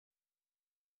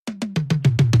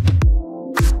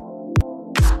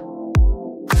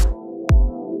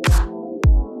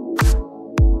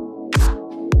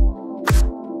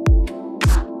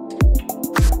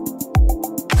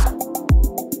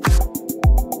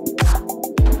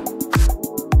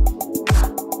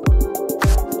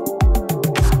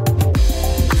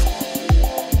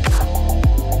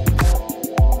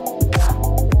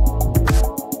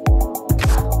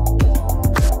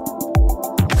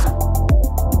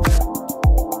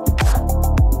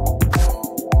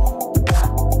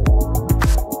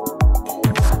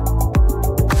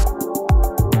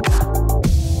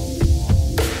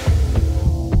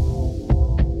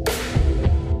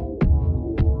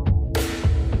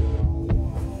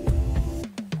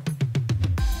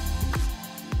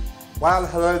Well,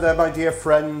 hello there my dear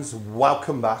friends,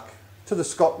 welcome back to the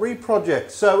Scott Reed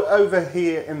Project. So over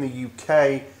here in the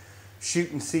UK,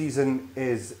 shooting season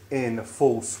is in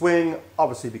full swing,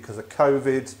 obviously because of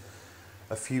COVID.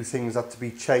 A few things had to be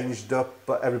changed up,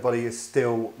 but everybody is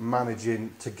still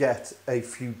managing to get a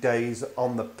few days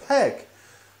on the peg.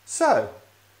 So,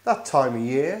 that time of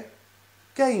year,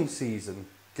 game season,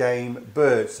 game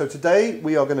birds. So today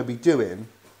we are going to be doing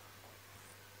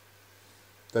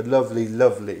the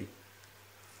lovely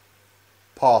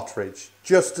partridge.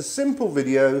 Just a simple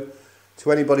video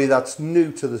to anybody that's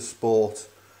new to the sport,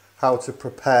 how to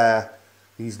prepare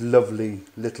these lovely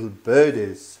little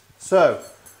birdies. So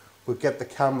we'll get the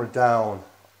camera down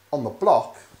on the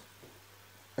block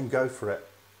and go for it.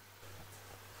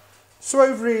 So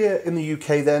over here in the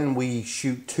UK then, we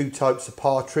shoot two types of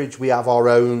partridge. We have our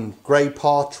own grey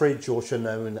partridge, also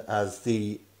known as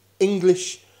the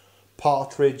English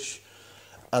partridge,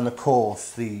 and of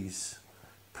course these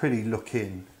pretty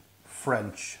looking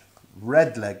French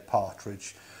red leg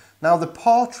partridge. Now the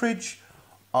partridge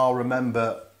are a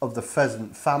member of the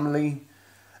pheasant family,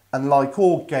 and like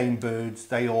all game birds,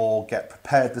 they all get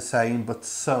prepared the same, but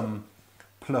some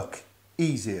pluck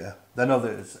easier than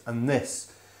others, and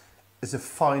this is a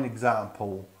fine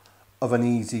example of an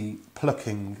easy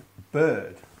plucking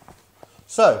bird.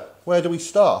 So where do we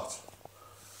start?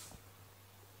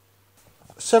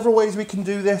 Several ways we can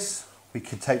do this. We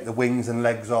could take the wings and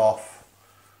legs off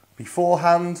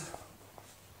beforehand,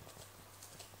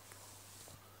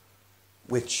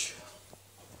 which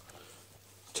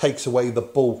takes away the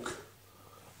bulk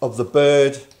of the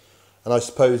bird, and I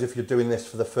suppose if you're doing this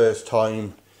for the first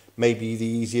time, maybe the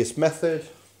easiest method.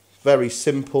 Very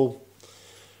simple.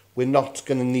 We're not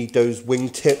going to need those wing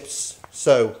tips,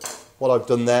 so what I've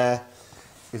done there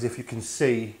is, if you can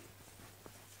see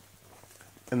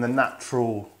in the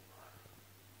natural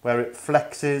where it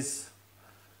flexes,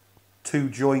 two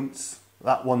joints,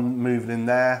 that one moving in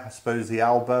there, I suppose the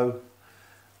elbow,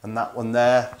 and that one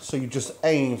there. So you just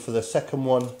aim for the second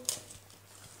one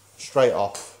straight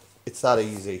off. It's that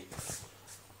easy.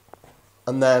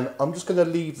 And then I'm just going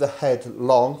to leave the head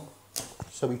long,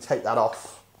 so we take that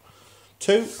off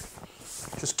too.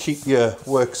 Just keep your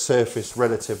work surface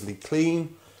relatively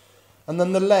clean. And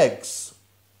then the legs,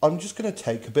 I'm just going to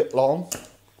take a bit long.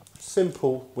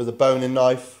 Simple, with a boning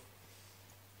knife.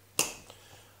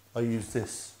 I use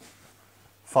this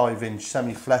 5-inch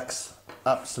semi-flex,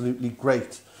 absolutely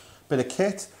great bit of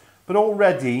kit, but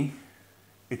already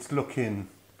it's looking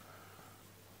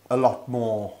a lot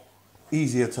more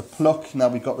easier to pluck now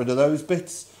we've got rid of those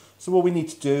bits. So what we need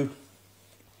to do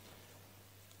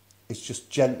is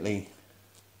just gently,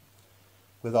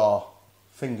 with our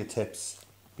fingertips,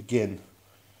 begin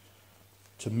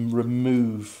to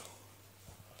remove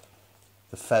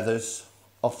the feathers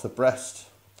off the breast.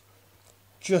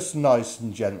 Just nice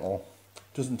and gentle,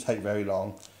 doesn't take very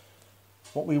long.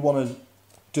 What we want to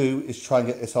do is try and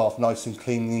get this off nice and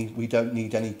cleanly. We don't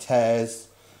need any tears,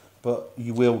 but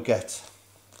you will get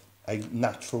a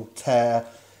natural tear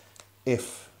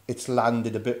if it's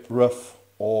landed a bit rough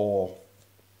or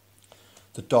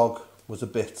the dog was a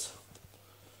bit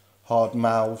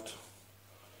hard-mouthed.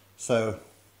 So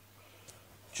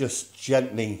just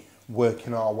gently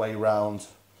working our way round.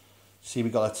 See, we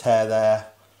got a tear there.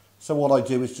 So what I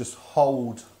do is just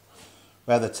hold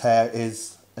where the tear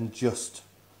is and just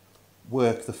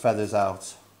work the feathers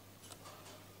out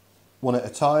one at a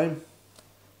time,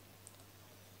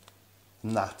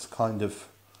 and that kind of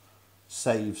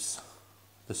saves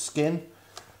the skin.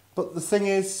 But the thing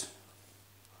is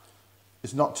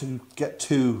not to get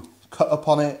too cut up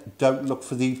on it. Don't look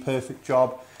for the perfect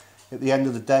job. At the end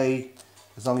of the day,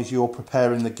 as long as you're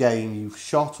preparing the game you've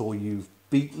shot or you've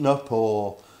beaten up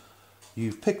or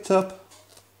you've picked up,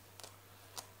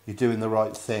 you're doing the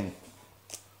right thing.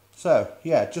 So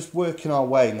yeah, just working our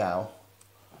way now,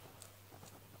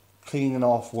 cleaning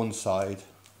off one side.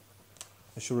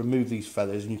 I shall remove these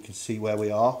feathers and you can see where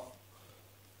we are.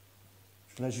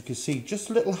 And as you can see, just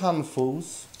little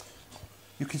handfuls.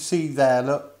 You can see there,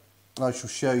 look, and I shall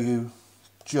show you,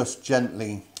 just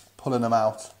gently pulling them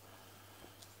out.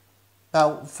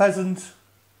 Now, pheasant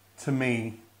to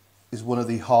me is one of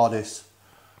the hardest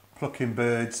plucking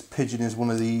birds. Pigeon is one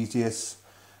of the easiest,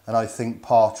 and I think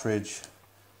partridge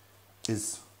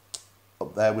is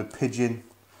up there with pigeon.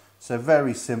 So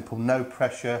very simple, no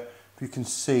pressure. If you can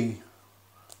see,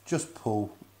 just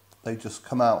pull, they just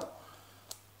come out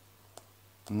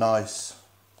nice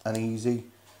and easy.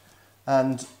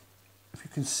 And if you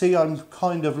can see, I'm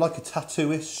kind of like a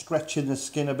tattooist, stretching the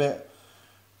skin a bit,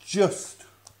 just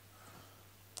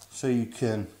so you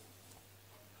can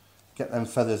get them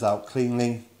feathers out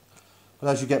cleanly. But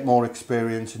as you get more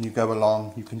experience and you go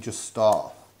along, you can just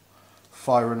start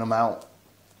firing them out.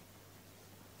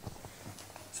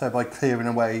 So by clearing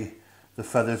away the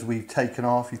feathers we've taken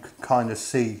off, you can kind of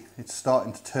see it's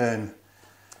starting to turn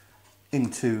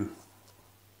into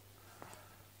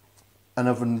an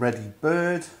oven ready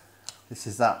bird. This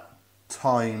is that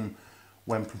time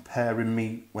when preparing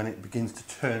meat, when it begins to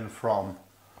turn from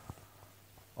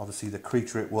obviously the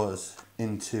creature it was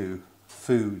into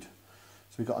food.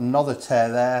 So we've got another tear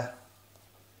there.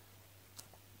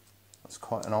 That's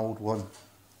quite an old one.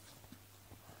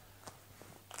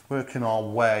 Working our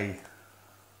way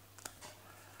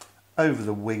over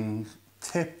the wing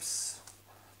tips,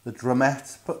 the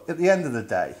drumette, but at the end of the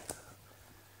day,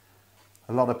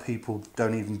 a lot of people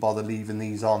don't even bother leaving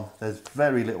these on. There's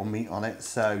very little meat on it,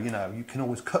 so you know, you can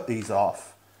always cut these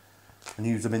off and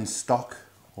use them in stock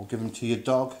or give them to your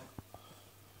dog.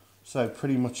 So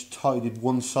pretty much tidied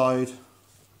one side.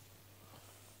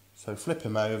 So flip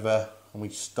him over and we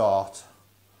start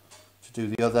to do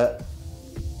the other.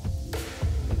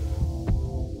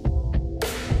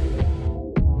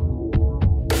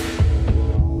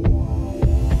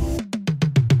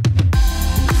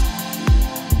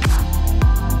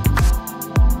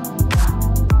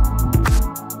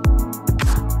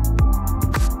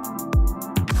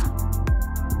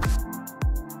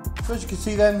 So as you can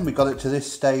see then, we got it to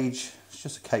this stage. It's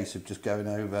just a case of just going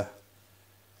over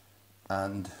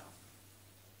and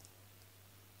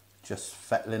just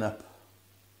fettling up,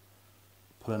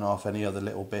 pulling off any other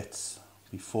little bits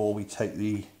before we take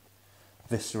the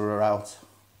viscera out.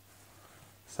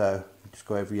 So just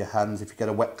go over your hands. If you get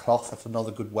a wet cloth, that's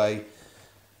another good way,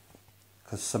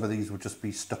 because some of these will just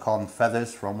be stuck on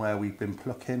feathers from where we've been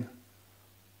plucking.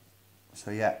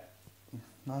 So yeah,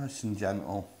 nice and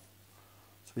gentle.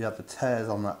 So we have the tears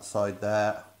on that side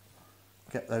there.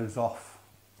 Get those off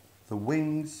the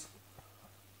wings.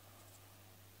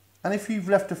 And if you've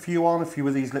left a few on, a few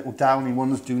of these little downy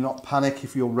ones, do not panic.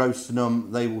 If you're roasting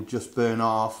them, they will just burn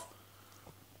off.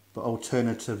 But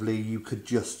alternatively, you could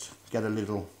just get a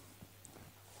little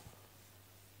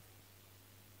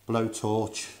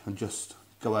blowtorch and just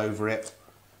go over it,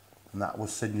 and that will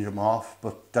singe them off.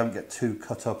 But don't get too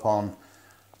cut up on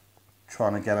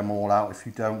trying to get them all out if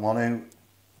you don't want to.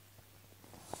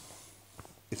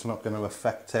 It's not going to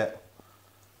affect it.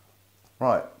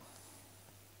 Right.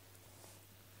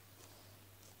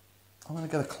 I'm going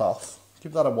to get a cloth,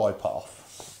 give that a wipe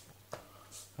off,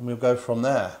 and we'll go from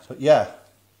there. But yeah,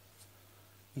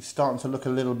 he's starting to look a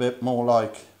little bit more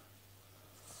like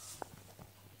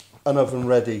an oven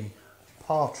ready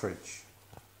partridge.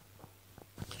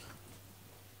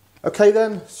 Okay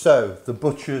then, so the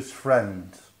butcher's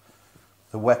friend,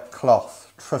 the wet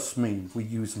cloth. Trust me, we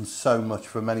use them so much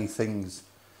for many things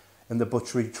in the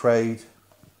butchery trade,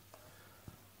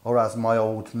 or as my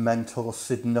old mentor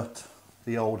Sid Nutt,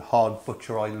 the old hard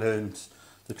butcher I learned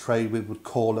the trade with, would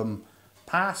call him,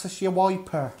 pass us your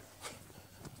wiper.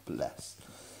 Bless.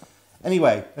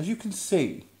 Anyway, as you can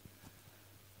see,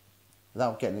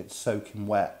 without getting it soaking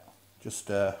wet,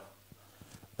 just a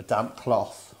damp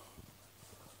cloth,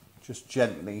 just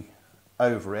gently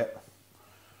over it,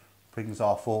 brings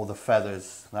off all the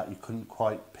feathers that you couldn't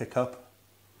quite pick up.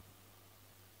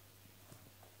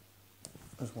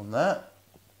 There's one there,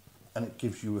 and it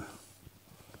gives you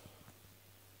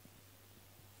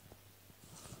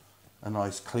a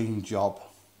nice clean job.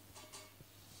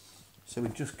 So we're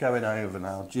just going over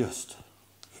now, just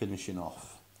finishing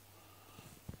off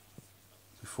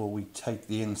before we take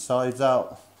the insides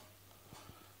out.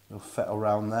 We'll fettle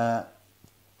around there.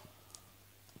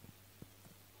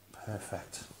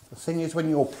 Perfect. The thing is, when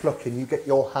you're plucking, you get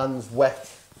your hands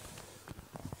wet,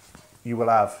 you will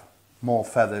have more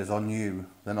feathers on you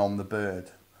than on the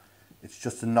bird. It's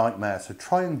just a nightmare. So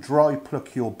try and dry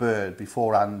pluck your bird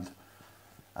beforehand,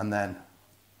 and then,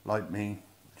 like me,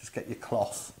 just get your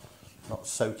cloth not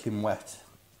soaking wet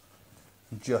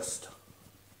and just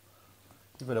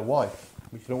give it a wipe.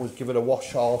 We can always give it a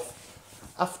wash off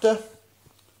after.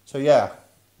 So yeah,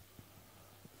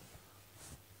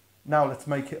 now let's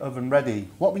make it oven ready.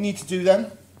 What we need to do then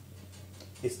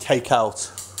is take out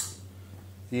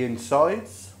the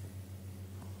insides.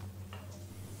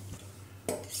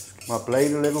 Give my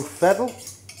blade a little feather.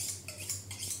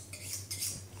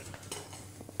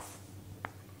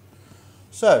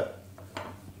 So,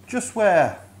 just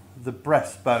where the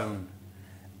breastbone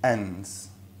ends,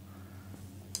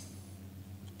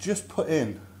 just put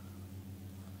in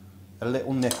a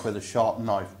little nick with a sharp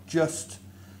knife, just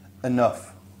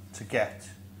enough to get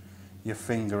your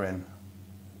finger in.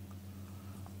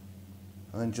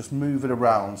 And then just move it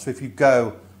around. So if you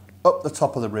go up the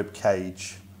top of the rib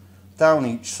cage, down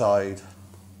each side,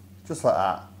 just like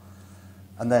that,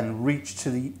 and then reach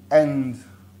to the end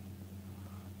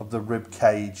of the rib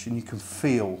cage, and you can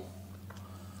feel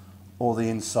all the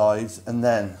insides, and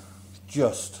then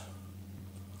just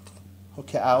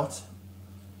hook it out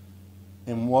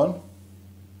in one.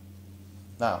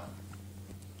 Now,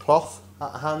 cloth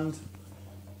at hand,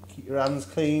 keep your hands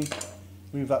clean,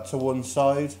 move that to one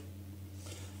side.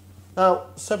 Now,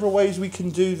 several ways we can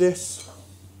do this.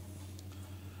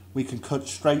 We can cut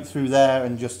straight through there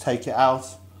and just take it out,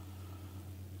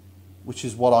 which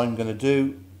is what I'm going to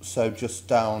do. So just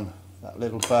down that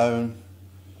little bone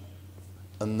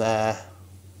and there.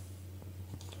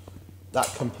 That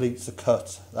completes the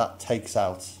cut. That takes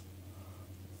out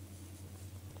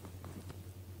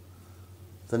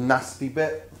the nasty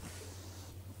bit.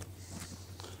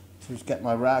 So just get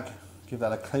my rag, give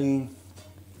that a clean.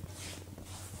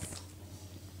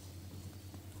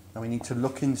 Now we need to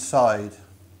look inside,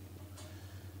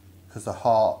 because the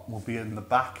heart will be in the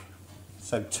back.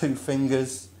 So 2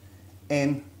 fingers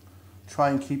in,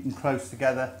 try and keep them close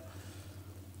together.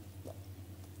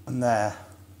 And there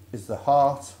is the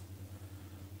heart.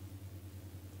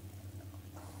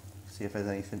 See if there's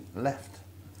anything left.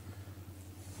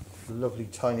 Lovely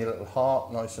tiny little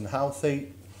heart, nice and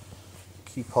healthy.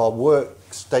 Keep our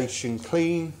workstation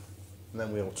clean, and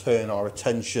then we'll turn our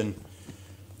attention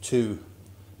to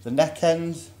the neck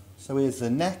end. So here's the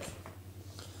neck.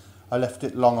 I left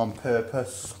it long on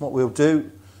purpose. What we'll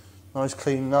do, nice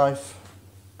clean knife,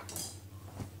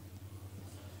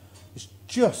 is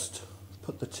just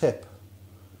put the tip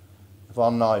of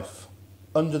our knife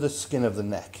under the skin of the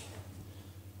neck.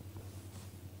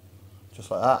 Just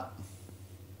like that.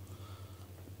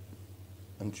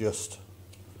 And just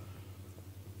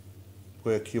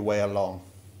work your way along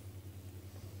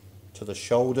to the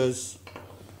shoulders.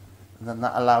 And then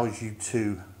that allows you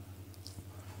to,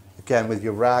 again with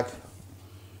your rag,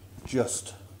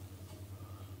 just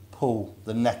pull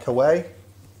the neck away,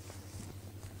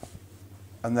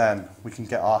 and then we can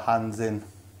get our hands in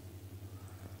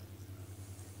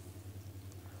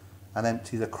and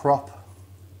empty the crop.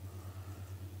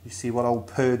 You see what old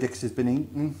Perdix has been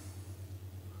eating.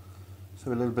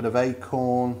 So a little bit of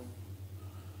acorn,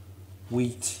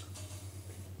 wheat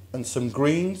and some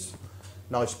greens.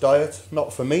 Nice diet,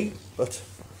 not for me, but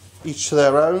each to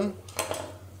their own.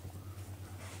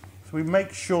 So we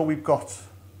make sure we've got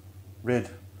rid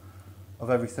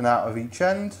of everything out of each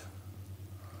end.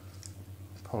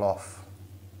 Pull off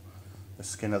the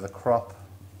skin of the crop.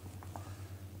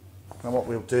 Now what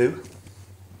we'll do,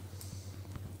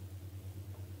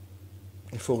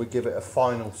 before we give it a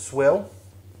final swill,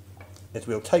 is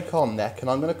we'll take our neck, and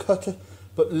I'm going to cut it,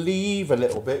 but leave a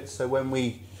little bit, so when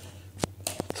we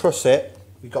truss it,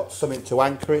 we've got something to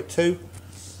anchor it to.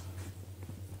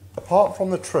 Apart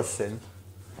from the trussing,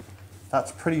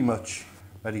 that's pretty much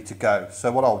ready to go.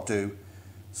 So what I'll do,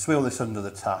 swill this under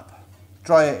the tap,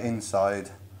 dry it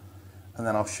inside, and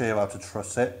then I'll show you how to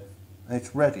truss it, and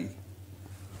it's ready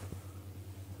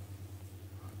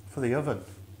for the oven.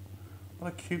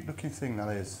 What a cute looking thing that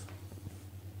is.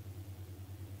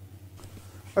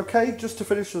 Okay, just to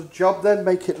finish the job then,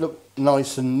 make it look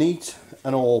nice and neat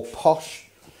and all posh,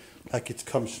 like it's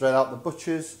come straight out the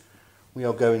butcher's. We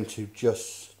are going to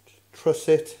just truss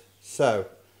it. So,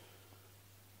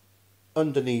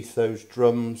 underneath those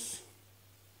drums,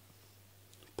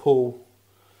 pull,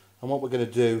 and what we're going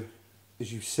to do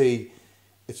is, you see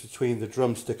it's between the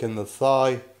drumstick and the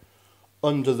thigh,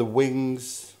 under the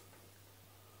wings,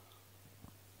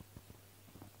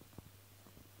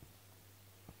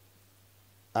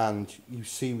 and you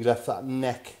see we left that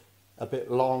neck a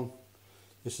bit long.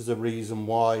 This is a reason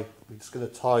why. We're just going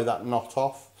to tie that knot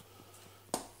off.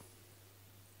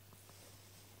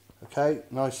 Okay,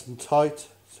 nice and tight,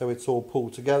 so it's all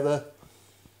pulled together.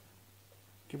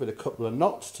 Give it a couple of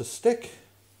knots to stick.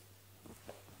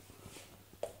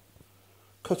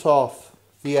 Cut off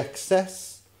the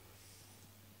excess.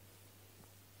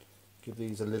 Give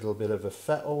these a little bit of a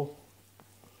fettle,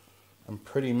 and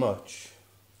pretty much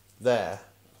there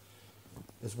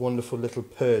is wonderful little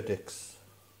Perdix.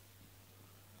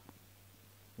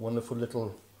 Wonderful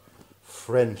little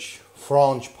French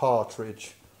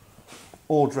partridge,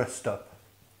 all dressed up,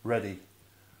 ready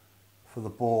for the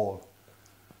ball.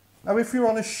 Now if you're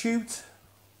on a shoot,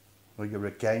 or you're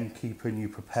a gamekeeper and you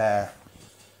prepare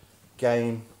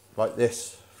game like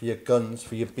this for your guns,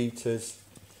 for your beaters,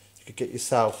 you could get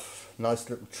yourself a nice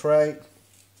little tray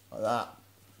like that,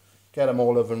 get them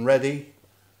all oven ready,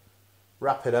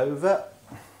 wrap it over,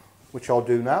 which I'll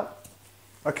do now.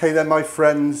 Okay then my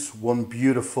friends, one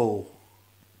beautiful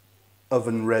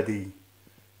oven ready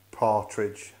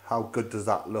partridge. How good does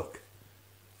that look?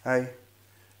 Hey.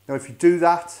 Now if you do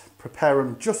that, prepare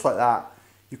them just like that.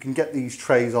 You can get these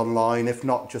trays online. If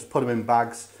not, just put them in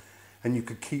bags, and you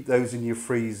could keep those in your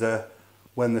freezer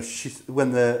when the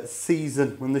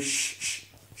season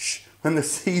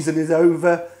is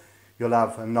over. You'll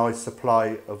have a nice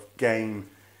supply of game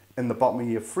in the bottom of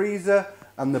your freezer.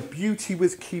 And the beauty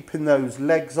with keeping those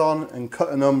legs on and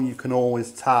cutting them, you can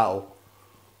always tell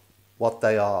what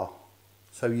they are.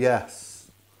 So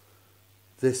yes,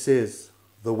 this is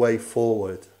the way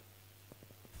forward.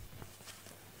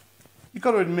 You've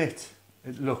got to admit,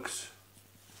 it looks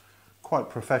quite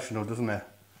professional, doesn't it?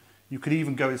 You could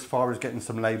even go as far as getting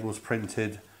some labels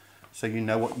printed so you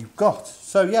know what you've got.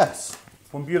 So yes,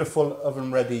 one beautiful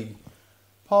oven ready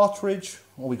partridge.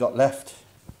 All we got left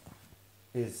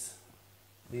is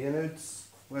the innards.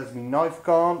 Where's my knife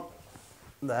gone?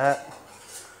 There.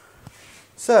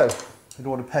 So, it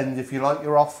all depends if you like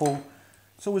your offal.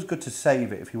 It's always good to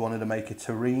save it if you wanted to make a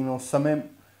terrine or something.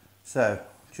 So,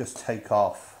 just take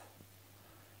off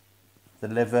the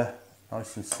liver,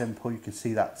 nice and simple. You can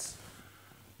see that's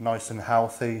nice and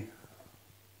healthy.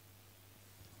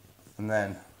 And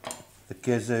then the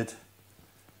gizzard.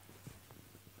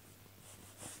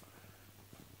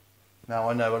 Now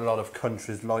I know a lot of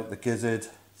countries like the gizzard,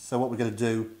 so what we're going to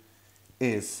do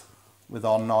is, with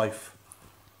our knife,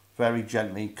 very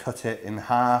gently cut it in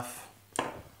half,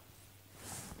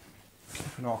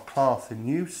 keeping our cloth in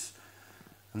use,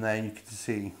 and then you can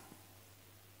see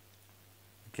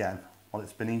again what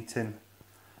it's been eating.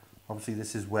 Obviously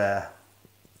this is where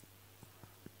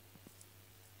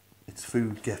its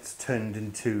food gets turned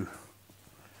into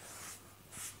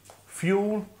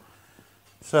fuel.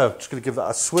 So just going to give that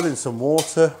a swill in some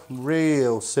water,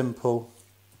 real simple.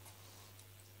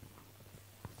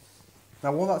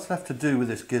 Now all that's left to do with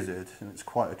this gizzard, and it's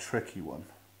quite a tricky one,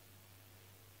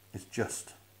 is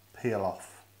just peel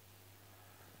off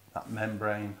that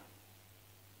membrane.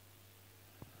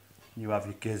 You have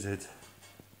your gizzard,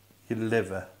 your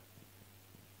liver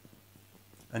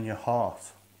and your heart.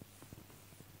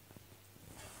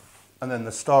 And then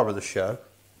the star of the show,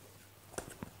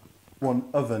 one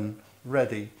oven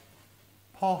ready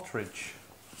partridge.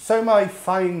 So my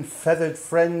fine feathered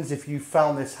friends, if you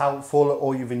found this helpful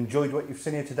or you've enjoyed what you've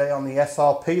seen here today on the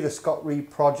SRP, the Scott Reed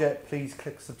Project, please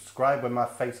click subscribe when my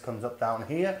face comes up down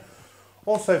here.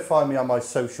 Also find me on my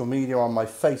social media, on my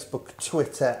Facebook,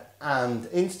 Twitter and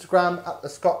Instagram at the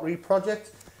Scott Reed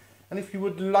Project. And if you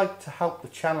would like to help the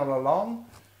channel along,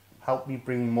 help me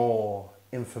bring more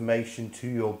information to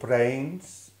your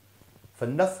brains for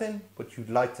nothing, but you'd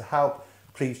like to help,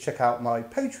 please check out my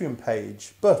Patreon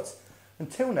page. But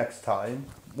until next time,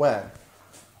 when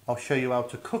I'll show you how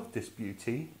to cook this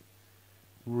beauty,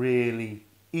 really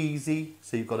easy.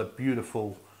 So you've got a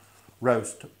beautiful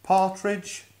roast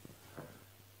partridge.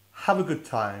 Have a good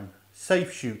time,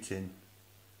 safe shooting,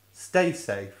 stay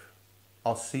safe.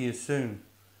 I'll see you soon.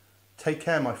 Take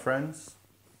care, my friends.